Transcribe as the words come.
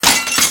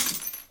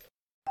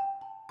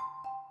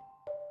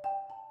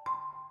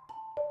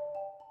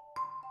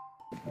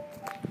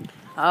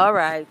All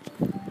right.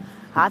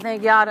 I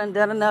think y'all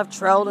done enough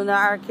trolling to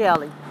R.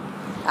 Kelly.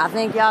 I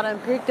think y'all done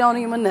picked on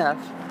him enough.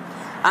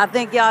 I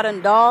think y'all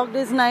done dogged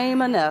his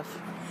name enough.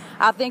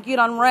 I think you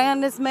done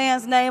ran this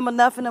man's name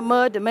enough in the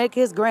mud to make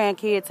his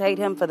grandkids hate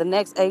him for the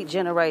next 8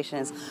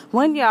 generations.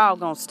 When y'all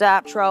gonna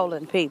stop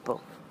trolling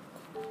people?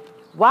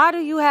 Why do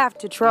you have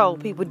to troll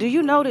people? Do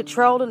you know that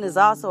trolling is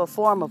also a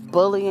form of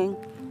bullying?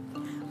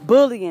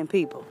 Bullying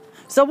people.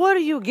 So what are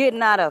you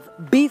getting out of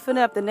beefing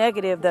up the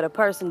negative that a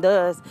person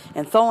does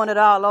and throwing it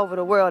all over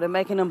the world and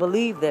making them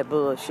believe that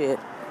bullshit?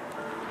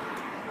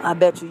 I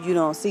bet you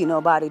don't see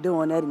nobody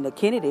doing that in the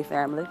Kennedy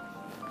family.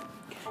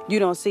 You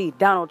don't see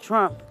Donald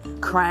Trump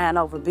crying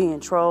over being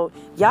trolled.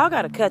 Y'all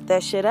got to cut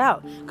that shit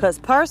out. Because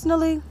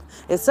personally,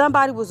 if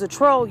somebody was to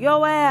troll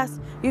your ass,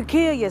 you'd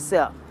kill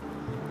yourself.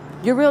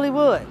 You really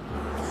would.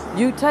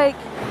 You take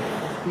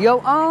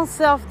your own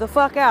self the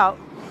fuck out,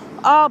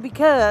 all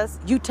because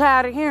you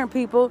tired of hearing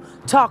people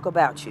talk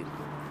about you.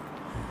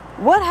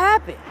 What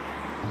happened?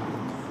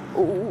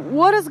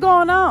 What is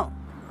going on?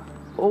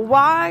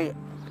 Why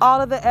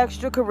all of the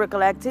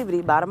extracurricular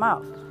activity by the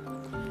mouth?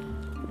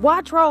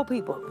 Why troll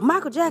people?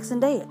 Michael Jackson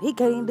dead. He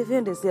can't even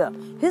defend himself.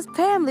 His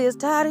family is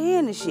tired of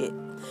hearing this shit.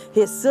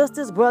 His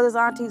sisters, brothers,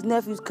 aunties,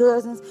 nephews,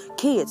 cousins,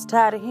 kids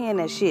tired of hearing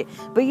that shit.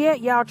 But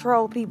yet y'all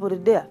troll people to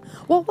death.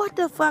 Well, what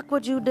the fuck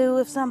would you do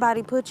if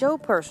somebody put your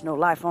personal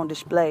life on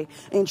display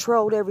and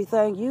trolled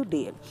everything you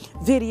did?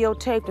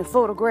 Videotaped and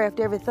photographed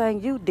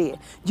everything you did.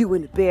 You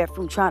in the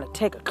bathroom trying to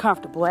take a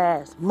comfortable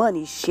ass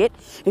money shit,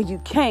 and you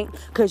can't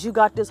because you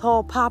got this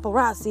whole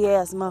paparazzi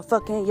ass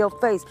motherfucker in your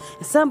face,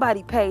 and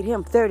somebody paid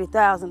him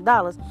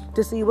 $30,000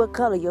 to see what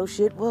color your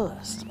shit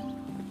was.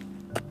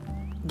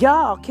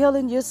 Y'all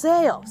killing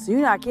yourselves.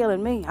 You're not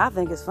killing me. I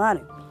think it's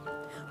funny.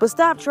 But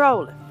stop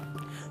trolling.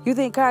 You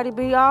think Cardi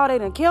B, they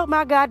done killed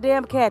my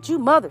goddamn cat. You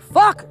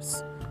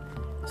motherfuckers.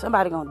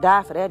 Somebody gonna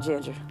die for that,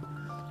 Ginger.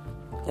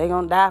 They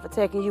gonna die for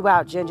taking you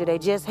out, Ginger. They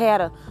just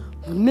had a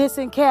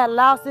missing cat,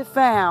 lost and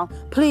found.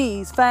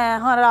 Please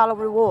find $100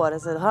 reward.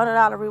 It's a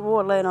 $100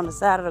 reward laying on the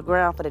side of the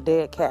ground for the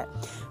dead cat.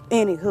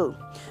 Anywho,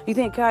 you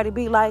think Cardi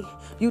B like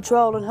you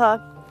trolling her?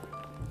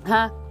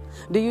 Huh?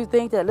 Do you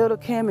think that Little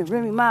Kim and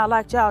Remy Ma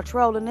like y'all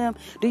trolling them?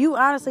 Do you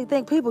honestly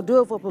think people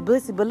do it for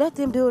publicity, but let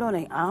them do it on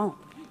their own?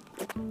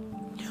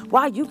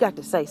 Why you got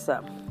to say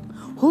something?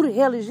 Who the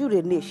hell is you to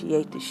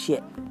initiate this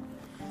shit?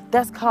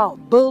 That's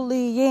called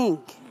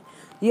bullying.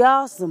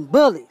 Y'all some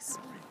bullies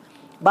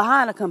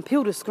behind a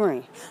computer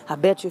screen. I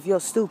bet you if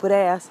your stupid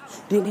ass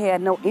didn't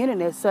have no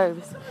internet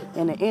service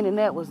and the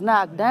internet was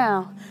knocked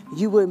down,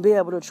 you wouldn't be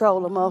able to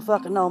troll a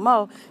motherfucker no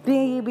more.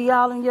 Then you'd be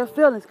all in your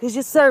feelings because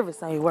your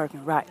service ain't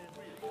working right.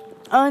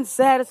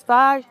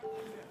 Unsatisfied,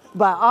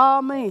 by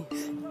all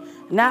means,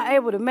 not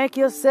able to make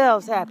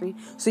yourselves happy,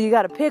 so you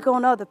got to pick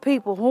on other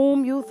people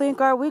whom you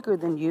think are weaker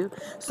than you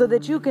so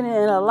that you can,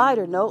 in a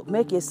lighter note,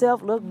 make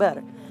yourself look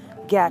better.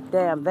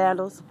 Goddamn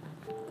vandals.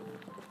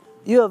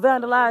 You'll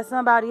vandalize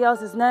somebody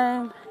else's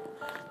name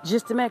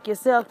just to make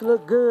yourself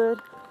look good,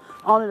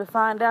 only to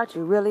find out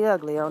you're really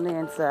ugly on the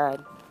inside.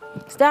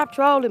 Stop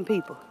trolling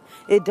people.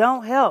 It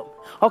don't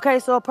help. Okay,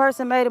 so a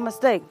person made a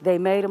mistake. They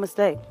made a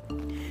mistake.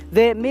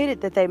 They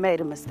admitted that they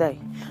made a mistake.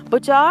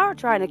 But y'all are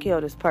trying to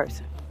kill this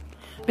person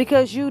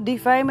because you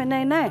defaming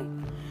their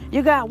name.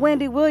 You got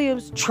Wendy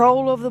Williams,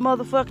 troll of the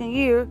motherfucking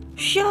year,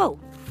 show.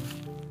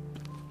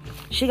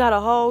 She got a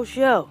whole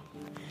show.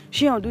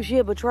 She don't do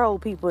shit but troll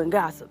people and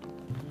gossip.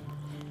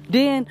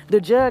 Then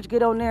the judge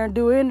get on there and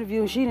do an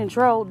interview, and she done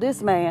trolled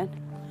this man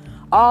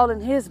all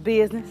in his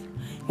business,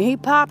 and he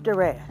popped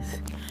her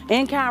ass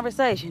in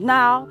conversation.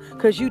 Now,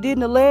 because you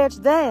didn't allege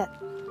that.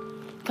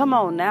 Come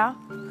on now.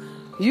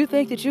 You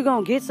think that you're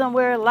going to get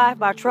somewhere in life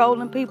by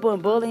trolling people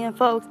and bullying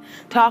folks,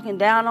 talking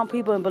down on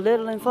people and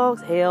belittling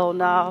folks? Hell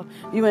no.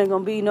 You ain't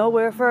going to be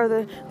nowhere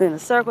further than the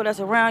circle that's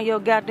around your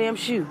goddamn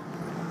shoe.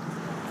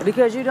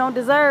 Because you don't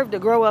deserve to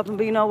grow up and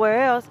be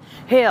nowhere else.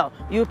 Hell,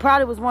 you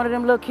probably was one of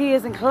them little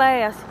kids in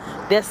class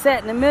that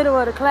sat in the middle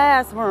of the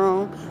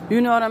classroom,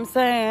 you know what I'm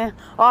saying,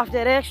 off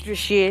that extra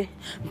shit,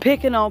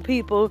 picking on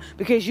people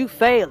because you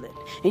failing.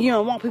 And you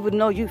don't want people to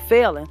know you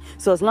failing.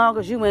 So as long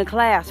as you in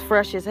class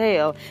fresh as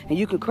hell, and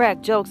you can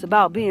crack jokes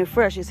about being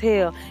fresh as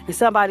hell, and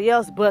somebody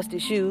else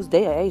busted shoes,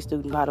 they an A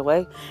student, by the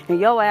way,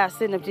 and your ass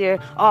sitting up there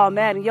all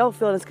mad in your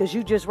feelings because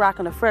you just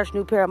rocking a fresh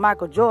new pair of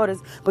Michael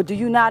Jordans. But do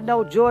you not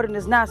know Jordan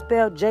is not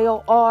spelled Jordan,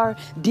 but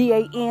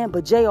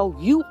Jourdan?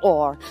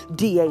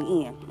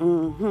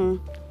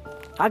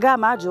 I got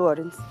my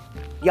Jordans.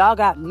 Y'all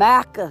got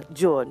Maca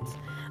Jordans,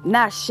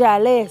 not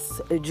Chalice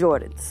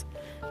Jordans.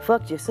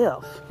 Fuck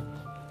yourself.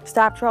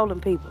 Stop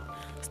trolling people.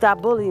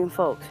 Stop bullying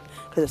folks.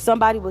 Because if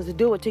somebody was to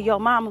do it to your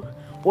mama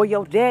or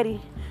your daddy,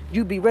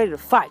 you'd be ready to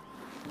fight.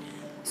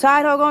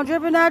 Side hoe gonna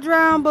drip and not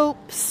drown,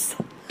 boops.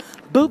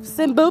 Boops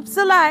and boops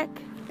alike.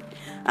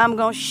 I'm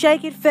gonna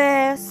shake it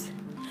fast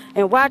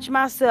and watch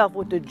myself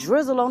with the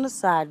drizzle on the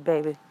side,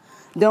 baby.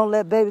 Don't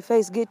let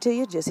Babyface get to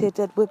you. Just hit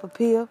that whip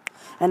appeal,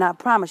 and I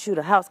promise you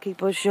the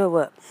housekeeper will show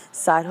up.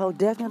 Side hoe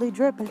definitely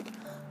dripping.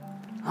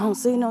 I don't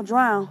see no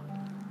drown.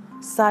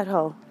 Side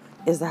hoe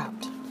is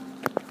out.